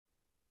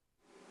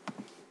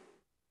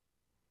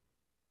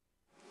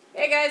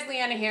guys,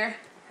 Liana here.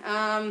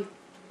 I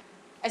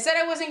said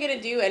I wasn't going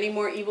to do any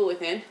more Evil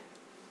Within,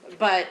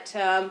 but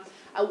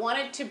I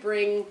wanted to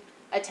bring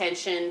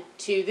attention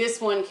to this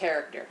one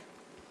character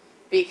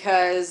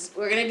because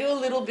we're going to do a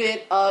little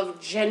bit of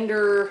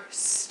gender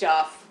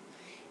stuff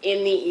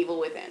in the Evil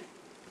Within.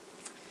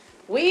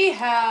 We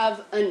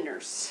have a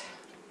nurse,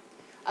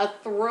 a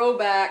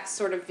throwback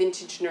sort of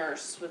vintage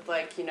nurse with,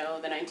 like, you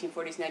know, the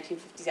 1940s,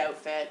 1950s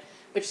outfit,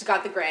 but she's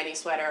got the granny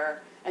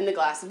sweater and the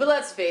glasses. But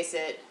let's face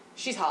it,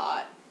 she's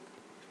hot.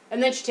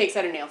 And then she takes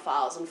out her nail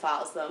files and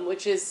files them,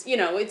 which is, you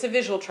know, it's a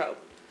visual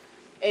trope.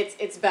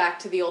 It's back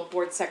to the old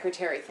board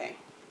secretary thing.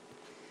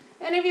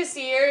 And if you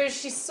see her,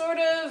 she's sort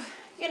of,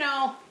 you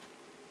know,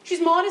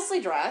 she's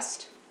modestly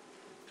dressed,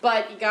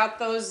 but you got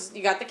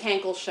the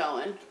cankles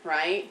showing,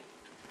 right?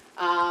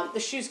 The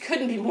shoes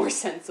couldn't be more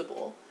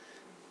sensible,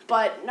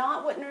 but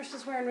not what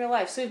nurses wear in real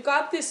life. So you've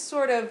got this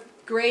sort of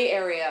gray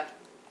area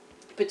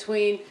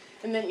between,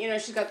 and then, you know,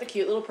 she's got the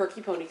cute little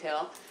perky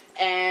ponytail,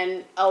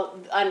 and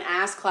an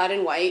ass clad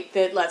in white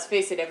that, let's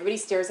face it, everybody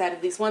stares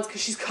at least once because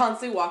she's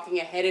constantly walking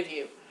ahead of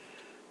you.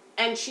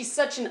 And she's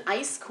such an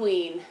ice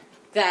queen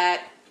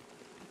that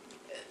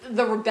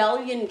the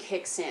rebellion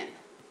kicks in.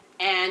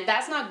 And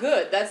that's not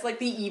good. That's like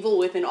the evil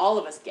within all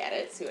of us. Get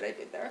it? See what I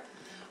did there?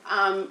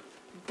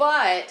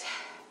 But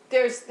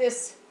there's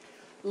this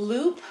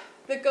loop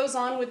that goes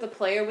on with the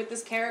player with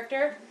this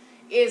character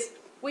is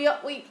we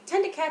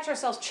tend to catch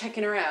ourselves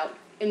checking her out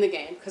in the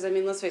game, because, I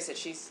mean, let's face it,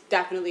 she's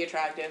definitely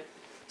attractive,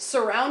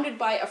 surrounded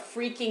by a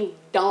freaking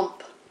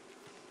dump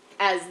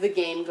as the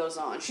game goes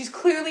on. She's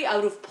clearly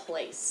out of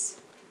place.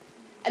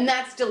 And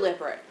that's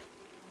deliberate.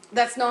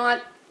 That's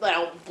not, you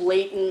know,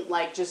 blatant,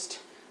 like, just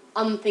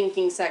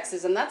unthinking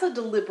sexism. That's a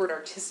deliberate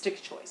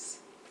artistic choice.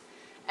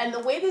 And the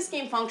way this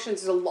game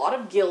functions is a lot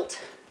of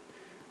guilt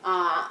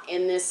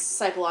in this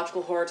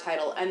psychological horror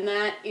title, and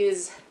that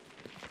is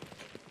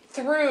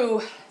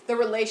through the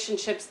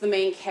relationships the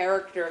main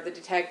character, the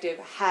detective,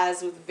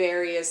 has with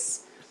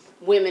various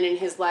women in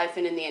his life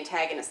and in the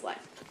antagonist's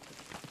life.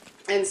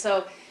 And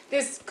so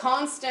this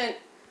constant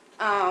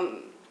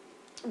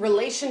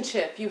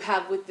relationship you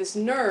have with this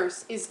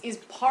nurse is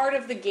part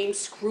of the game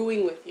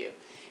screwing with you.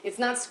 It's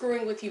not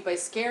screwing with you by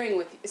scaring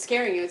you,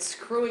 it's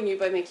screwing you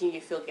by making you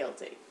feel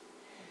guilty.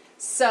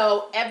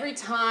 So every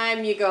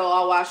time you go,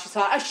 oh wow, she's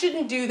hot, I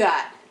shouldn't do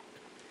that.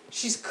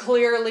 She's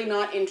clearly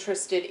not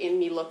interested in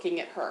me looking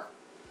at her.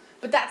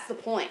 But that's the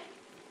point.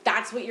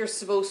 That's what you're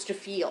supposed to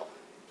feel.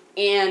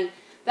 And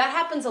that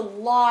happens a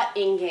lot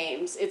in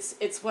games.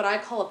 It's what I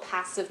call a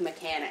passive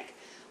mechanic.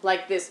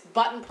 Like this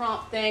button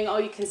prompt thing, oh,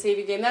 you can save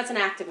your game. That's an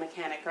active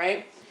mechanic,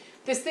 right?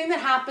 This thing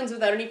that happens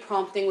without any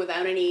prompting,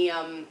 without any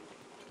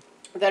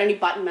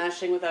button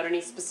mashing, without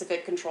any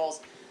specific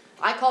controls.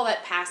 I call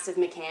that passive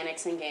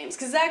mechanics in games,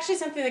 because it's actually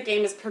something the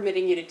game is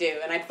permitting you to do,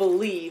 and I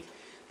believe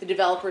the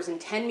developers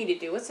intend me to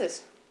do. What's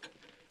this?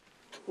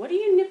 What are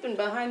you nipping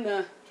behind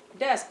the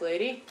desk,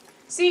 lady?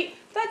 See,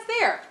 that's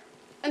there.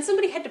 And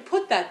somebody had to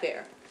put that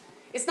there.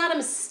 It's not a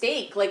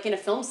mistake like in a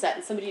film set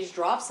and somebody just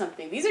dropped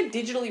something. These are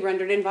digitally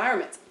rendered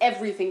environments.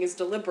 Everything is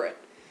deliberate.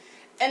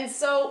 And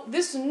so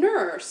this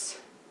nurse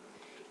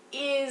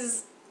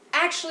is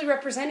actually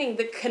representing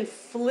the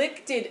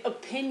conflicted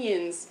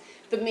opinions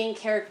the main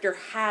character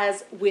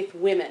has with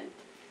women.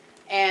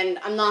 And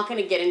I'm not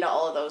going to get into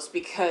all of those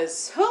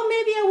because, oh,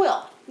 maybe I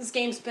will. This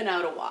game's been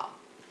out a while.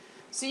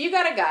 So you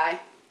got a guy.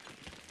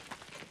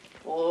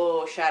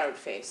 Oh, shadowed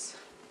face.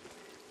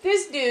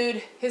 This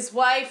dude, his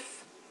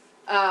wife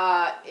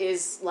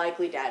is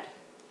likely dead.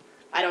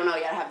 I don't know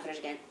yet, I haven't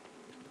finished the game.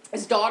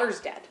 His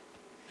daughter's dead.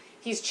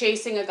 He's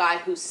chasing a guy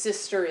whose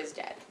sister is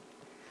dead.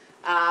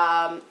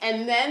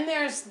 And then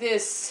there's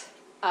this,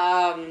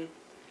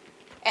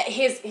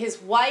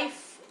 his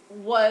wife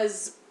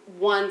was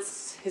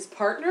once his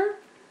partner.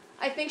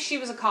 I think she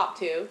was a cop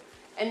too.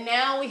 And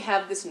now we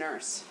have this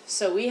nurse.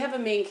 So we have a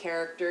main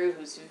character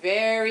who's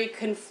very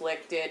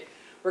conflicted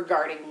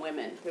regarding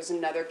women. There's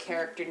another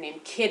character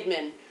named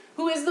Kidman,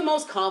 who is the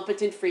most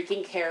competent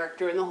freaking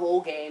character in the whole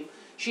game.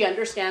 She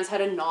understands how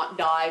to not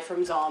die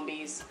from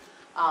zombies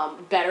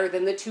better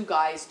than the two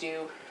guys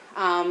do.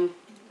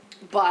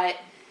 But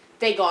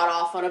they got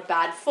off on a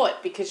bad foot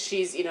because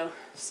she's, you know,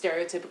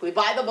 stereotypically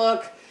by the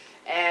book,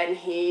 and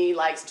he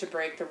likes to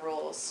break the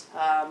rules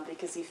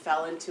because he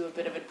fell into a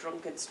bit of a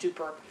drunken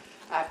stupor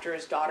after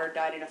his daughter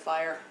died in a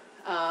fire.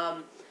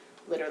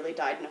 Literally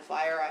died in a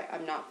fire.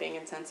 I'm not being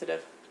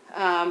insensitive.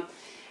 And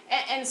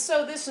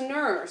so this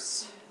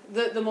nurse,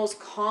 the most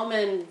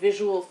common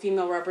visual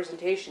female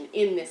representation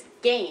in this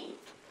game,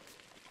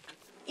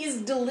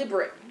 is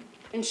deliberate.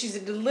 And she's a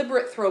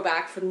deliberate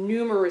throwback for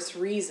numerous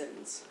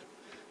reasons.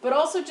 But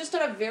also just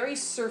on a very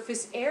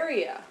surface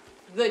area.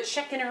 The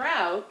checking her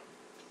out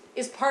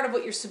is part of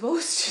what you're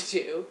supposed to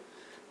do.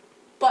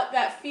 But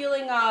that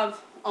feeling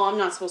of, oh, I'm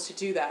not supposed to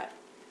do that.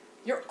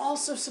 You're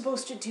also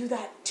supposed to do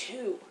that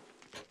too.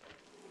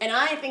 And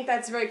I think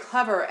that's very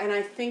clever. And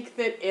I think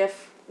that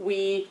if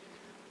we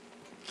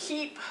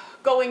keep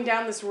going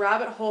down this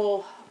rabbit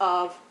hole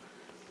of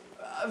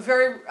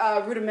very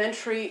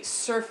rudimentary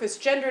surface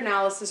gender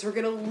analysis, we're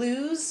going to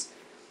lose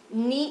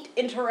neat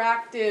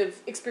interactive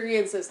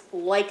experiences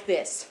like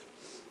this.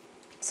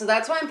 So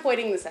that's why I'm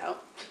pointing this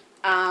out.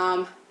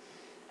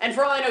 And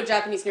for all I know,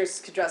 Japanese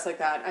nurses could dress like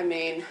that. I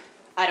mean,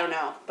 I don't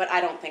know, but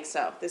I don't think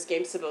so. This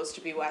game's supposed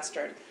to be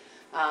Western.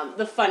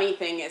 The funny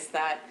thing is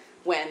that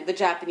when the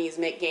Japanese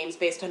make games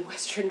based on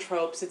Western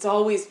tropes, it's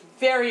always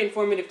very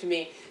informative to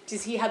me to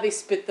see how they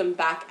spit them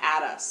back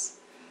at us.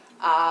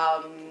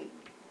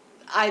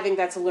 I think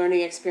that's a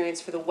learning experience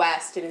for the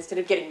West, and instead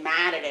of getting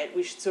mad at it,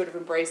 we should sort of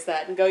embrace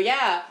that and go,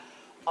 yeah,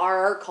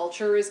 our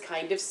culture is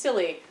kind of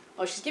silly.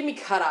 Oh, she's giving me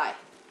cut-eye.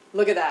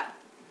 Look at that.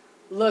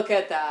 Look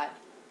at that.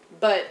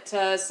 But,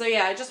 so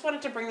yeah, I just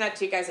wanted to bring that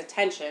to you guys'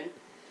 attention.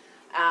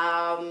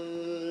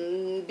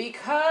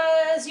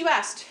 Because you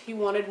asked. You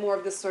wanted more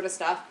of this sort of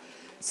stuff.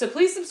 So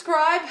please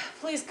subscribe.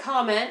 Please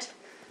comment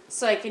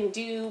so I can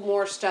do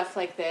more stuff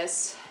like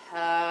this.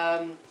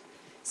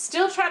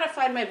 Still trying to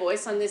find my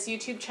voice on this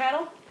YouTube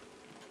channel.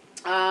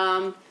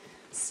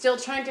 Still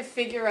trying to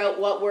figure out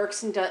what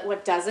works and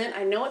what doesn't.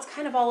 I know it's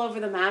kind of all over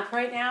the map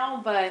right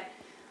now, but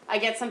I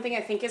get something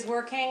I think is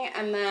working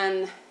and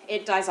then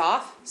it dies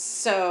off.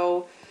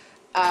 So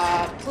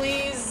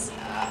please,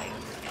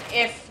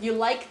 if you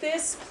like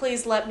this,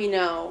 please let me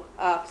know.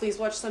 Please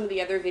watch some of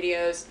the other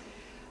videos.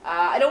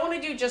 I don't want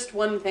to do just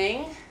one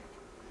thing,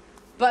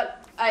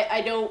 but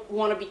I don't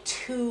want to be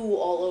too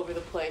all over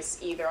the place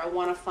either. I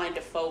want to find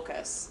a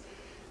focus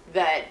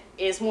that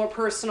is more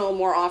personal,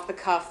 more off the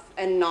cuff,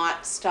 and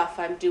not stuff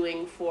I'm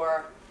doing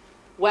for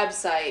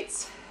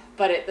websites,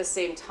 but at the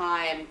same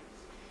time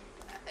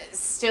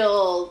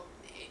still,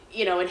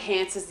 you know,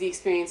 enhances the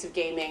experience of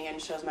gaming and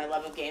shows my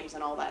love of games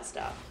and all that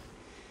stuff.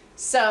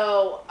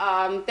 So,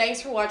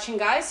 thanks for watching,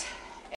 guys.